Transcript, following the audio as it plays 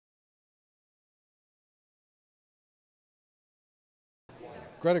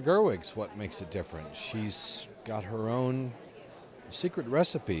Greta Gerwig's what makes it different. She's got her own secret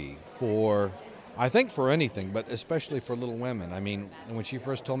recipe for, I think for anything, but especially for Little Women. I mean, when she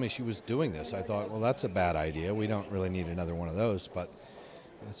first told me she was doing this, I thought, well, that's a bad idea. We don't really need another one of those, but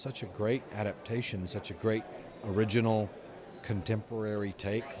it's such a great adaptation, such a great original contemporary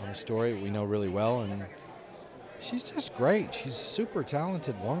take on a story we know really well, and she's just great. She's a super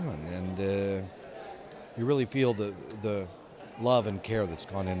talented woman, and you really feel the love and care that's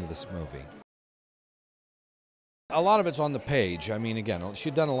gone into this movie. A lot of it's on the page. I mean, again,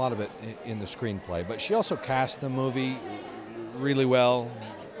 she'd done a lot of it in the screenplay, but she also cast the movie really well,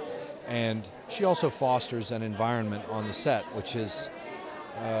 and she also fosters an environment on the set which is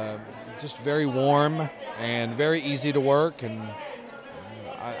just very warm and very easy to work, and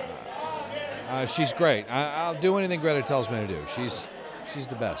she's great. I'll do anything Greta tells me to do. She's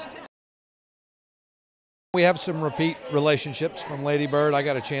the best. We have some repeat relationships from Lady Bird. I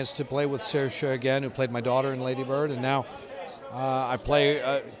got a chance to play with Saoirse again, who played my daughter in Lady Bird, and now I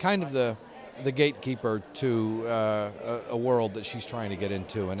play kind of the gatekeeper to a world that she's trying to get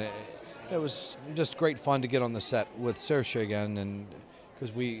into, and it was just great fun to get on the set with Saoirse again, and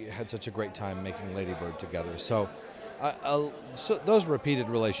because we had such a great time making Lady Bird together. So those repeated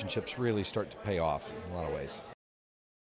relationships really start to pay off in a lot of ways.